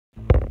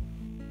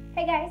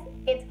Hey guys,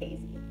 it's Casey,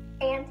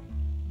 and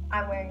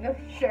I'm wearing a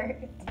shirt.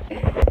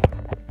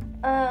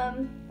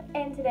 And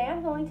today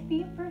I'm going to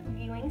be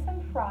reviewing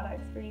some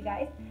products for you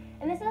guys.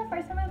 And this is the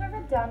first time I've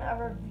ever done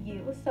a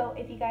review, so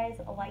if you guys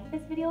like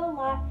this video a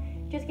lot,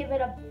 just give it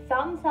a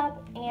thumbs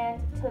up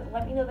and to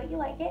let me know that you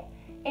like it.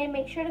 And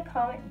make sure to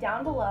comment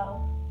down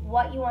below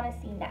what you want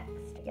to see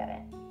next to get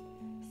it.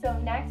 So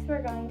next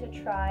we're going to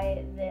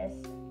try this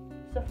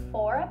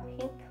Sephora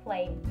Pink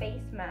Clay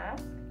Face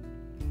Mask.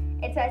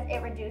 It says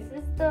it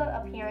reduces the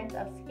appearance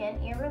of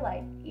skin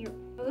irregularity,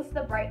 boosts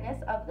the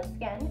brightness of the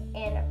skin,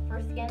 and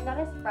for skin that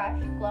is fresh,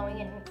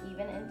 glowing, and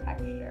even in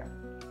texture.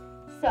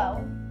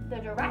 So the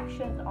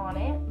directions on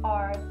it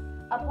are: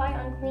 apply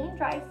on clean,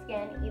 dry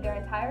skin, either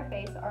entire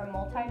face or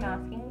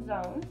multi-masking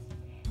zones.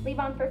 Leave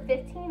on for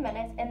 15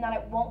 minutes and that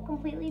it won't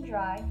completely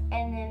dry,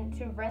 and then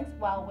to rinse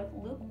well with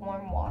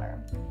lukewarm water.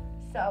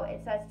 So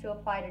it says to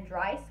apply to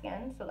dry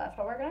skin, so that's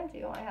what we're going to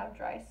do. I have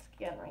dry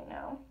skin right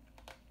now.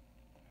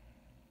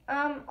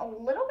 A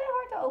little bit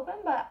hard to open,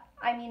 but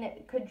I mean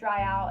it could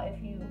dry out if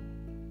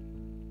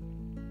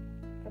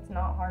it's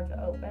not hard to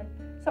open.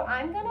 So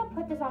I'm gonna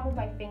put this on with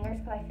my fingers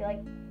because I feel like,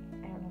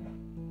 I don't know.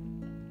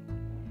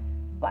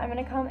 But I'm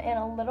gonna come in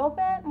a little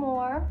bit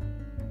more.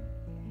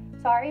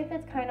 Sorry if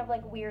it's kind of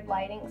like weird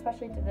lighting,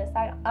 especially to this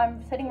side.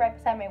 I'm sitting right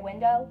beside my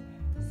window,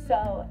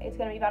 so it's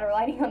gonna be better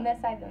lighting on this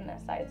side than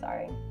this side,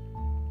 sorry.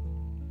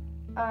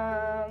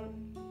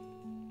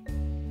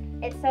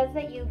 It says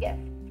that you get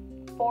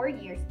 4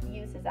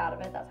 uses out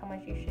of it. That's how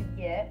much you should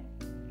get.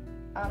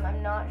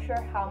 I'm not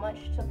sure how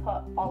much to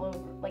put all over,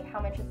 like how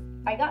much is,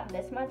 I got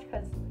this much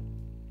because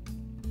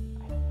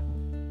I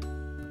don't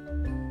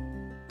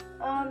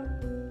know.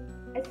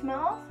 It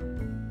smells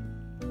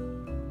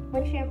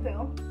like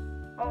shampoo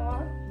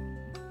almost.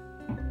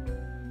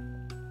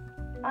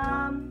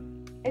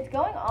 It's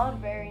going on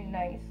very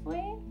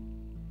nicely.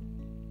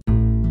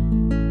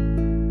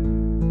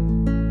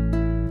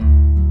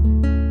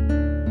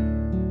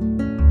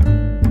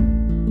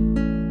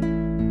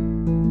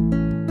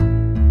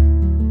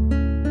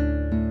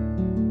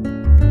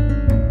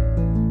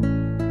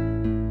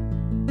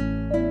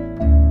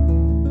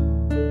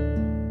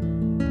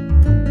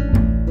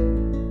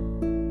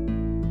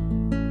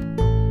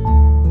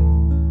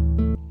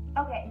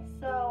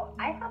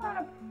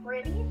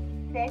 Pretty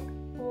thick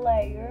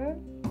layer.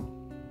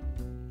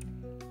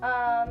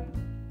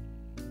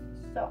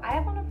 So I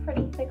have on a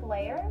pretty thick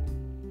layer,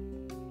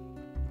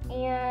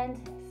 and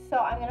so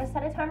I'm gonna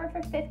set a timer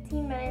for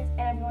 15 minutes,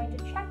 and I'm going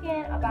to check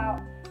in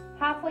about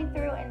halfway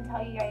through and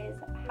tell you guys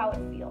how it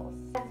feels.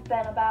 It's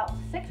been about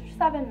 6 or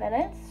 7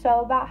 minutes,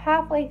 so about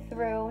halfway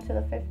through to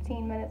the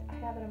 15 minutes. I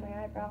have it in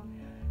my eyebrow.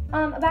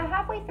 About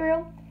halfway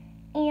through,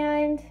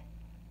 and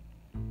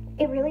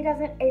it really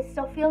doesn't, it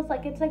still feels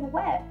like it's like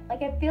wet.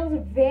 Like it feels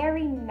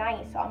very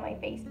nice on my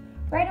face.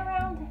 Right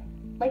around,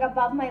 like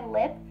above my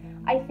lip,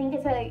 I think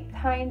it's a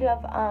kind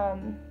of, I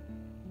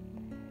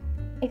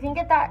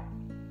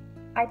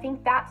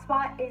think that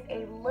spot is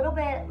a little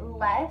bit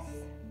less,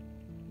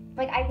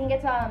 like I think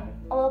it's a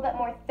little bit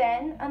more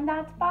thin on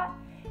that spot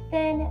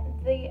than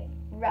the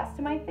rest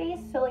of my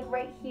face. So like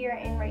right here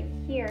and right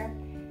here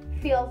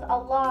feels a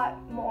lot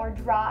more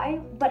dry,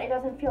 but it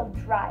doesn't feel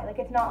dry. Like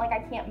it's not like I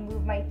can't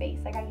move my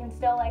face. Like I can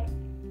still like,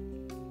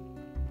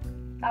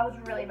 that was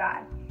really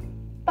bad.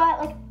 But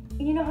like,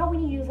 you know how when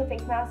you use a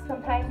face mask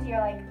sometimes you're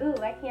like, ooh,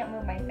 I can't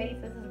move my face,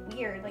 this is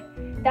weird. Like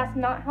that's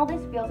not how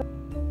this feels.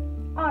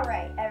 All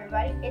right,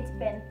 everybody, it's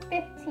been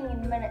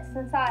 15 minutes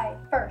since I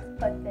first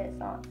put this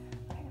on.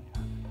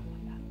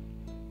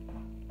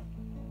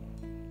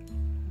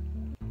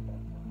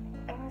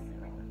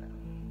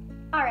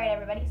 Alright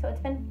everybody, so it's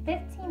been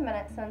 15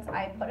 minutes since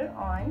I put it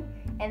on,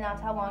 and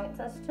that's how long it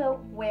says to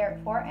wear it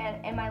for.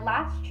 And in my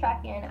last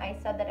check-in, I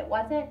said that it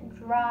wasn't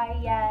dry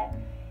yet.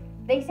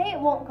 They say it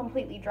won't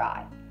completely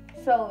dry,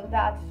 so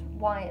that's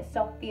why it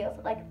still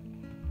feels like,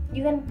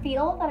 you can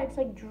feel that it's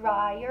like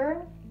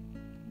drier,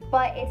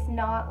 but it's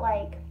not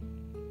like,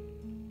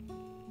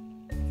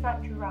 it's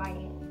not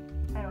drying.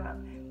 I don't know.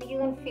 But you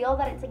can feel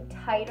that it's like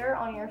tighter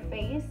on your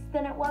face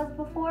than it was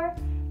before,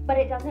 but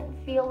it doesn't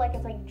feel like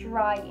it's like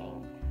drying.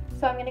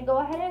 So I'm gonna go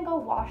ahead and go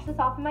wash this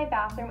off in my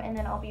bathroom, and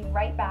then I'll be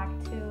right back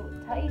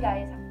to tell you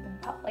guys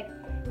like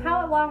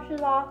how it washes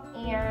off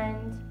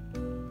and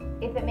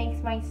if it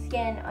makes my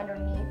skin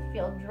underneath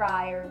feel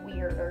dry or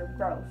weird or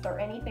gross or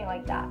anything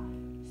like that.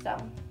 So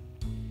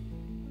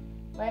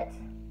let's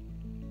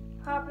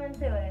hop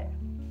into it.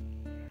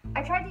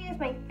 I tried to use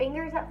my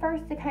fingers at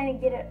first to kind of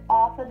get it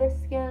off of the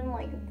skin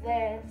like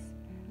this,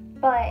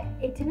 but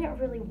it didn't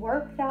really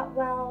work that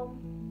well.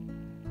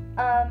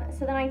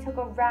 So then I took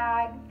a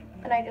rag,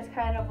 and I just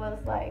kind of was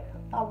like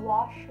a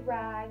wash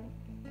rag.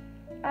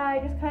 I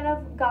just kind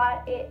of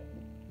got it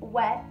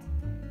wet,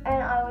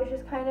 and I was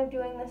just kind of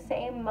doing the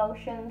same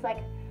motions,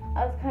 like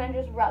I was kind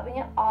of just rubbing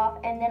it off,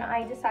 and then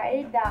I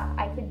decided that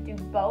I could do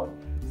both.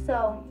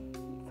 So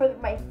for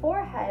my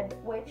forehead,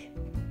 which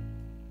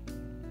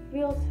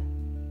feels,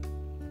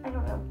 I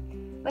don't know,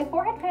 my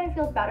forehead kind of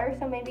feels better,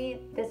 so maybe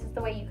this is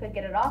the way you could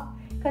get it off,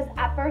 because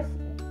at first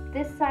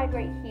this side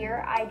right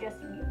here, I just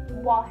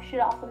washed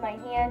it off with my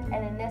hand,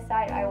 and then this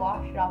side, I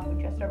washed it off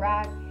with just a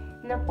rag.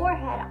 And the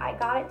forehead, I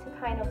got it to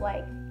kind of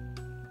like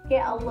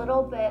get a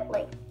little bit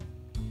like,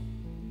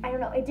 I don't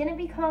know, it didn't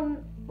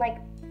become like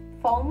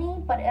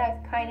foamy, but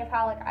it's kind of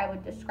how like I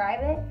would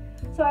describe it.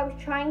 So I was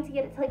trying to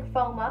get it to like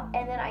foam up,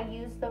 and then I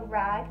used the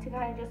rag to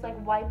kind of just like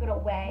wipe it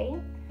away.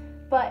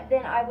 But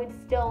then I would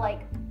still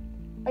like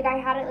I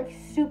had it like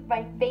super,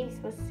 my face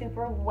was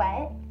super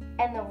wet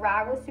and the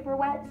rag was super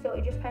wet, so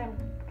it just kind of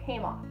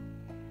came off.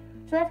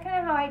 So that's kind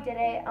of how I did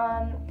it.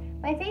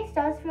 My face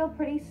does feel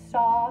pretty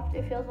soft.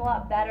 It feels a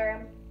lot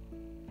better.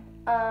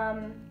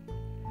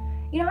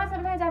 You know how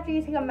sometimes after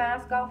you take a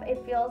mask off,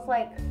 it feels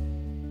like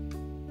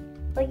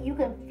you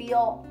can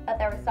feel that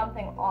there was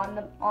something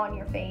on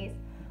your face,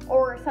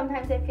 or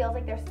sometimes it feels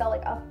like there's still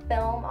like a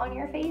film on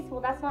your face.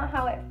 Well, that's not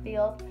how it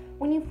feels.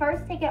 When you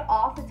first take it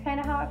off, it's kind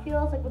of how it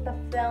feels, like with the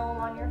film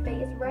on your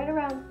face. Right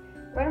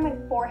on my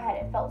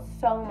forehead, it felt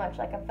so much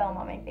like a film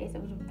on my face.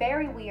 It was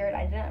very weird.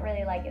 I didn't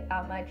really like it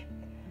that much.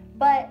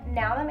 But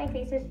now that my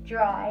face is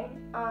dry,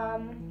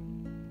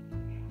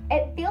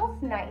 it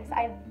feels nice.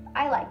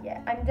 I like it.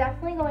 I'm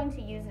definitely going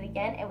to use it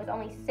again. It was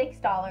only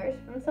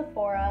 $6 from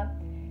Sephora.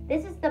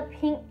 This is the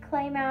pink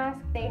clay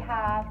mask. They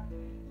have,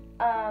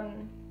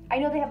 I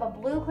know they have a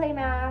blue clay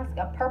mask,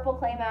 a purple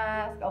clay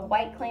mask, a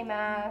white clay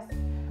mask,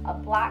 a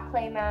black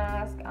clay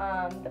mask,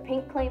 the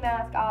pink clay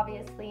mask,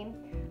 obviously.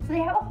 So they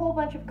have a whole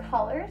bunch of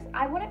colors.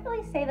 I wouldn't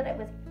really say that it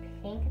was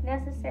pink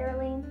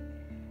necessarily.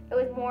 It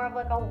was more of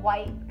like a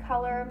white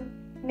color.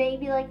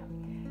 Maybe like,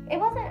 it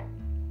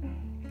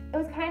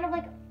was kind of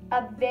like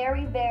a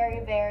very,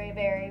 very, very,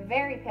 very,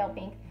 very pale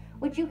pink,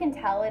 which you can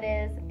tell it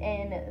is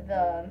in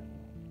the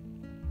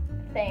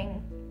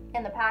thing,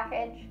 in the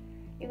package.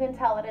 You can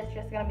tell that it's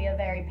just going to be a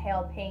very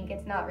pale pink.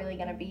 It's not really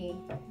going to be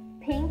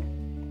pink.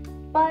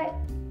 But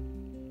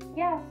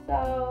yeah,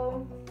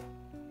 so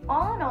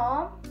all in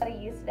all, that I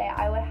used today,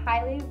 I would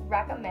highly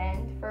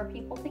recommend for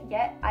people to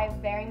get. I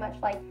very much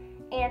like,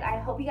 and I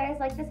hope you guys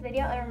like this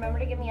video, and remember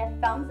to give me a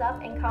thumbs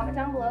up and comment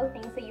down below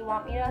things that you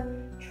want me to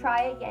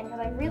try again, because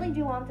I really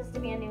do want this to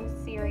be a new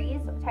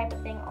series type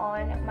of thing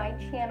on my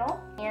channel.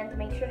 And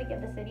make sure to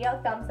give this video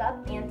a thumbs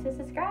up and to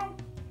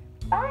subscribe.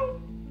 Bye!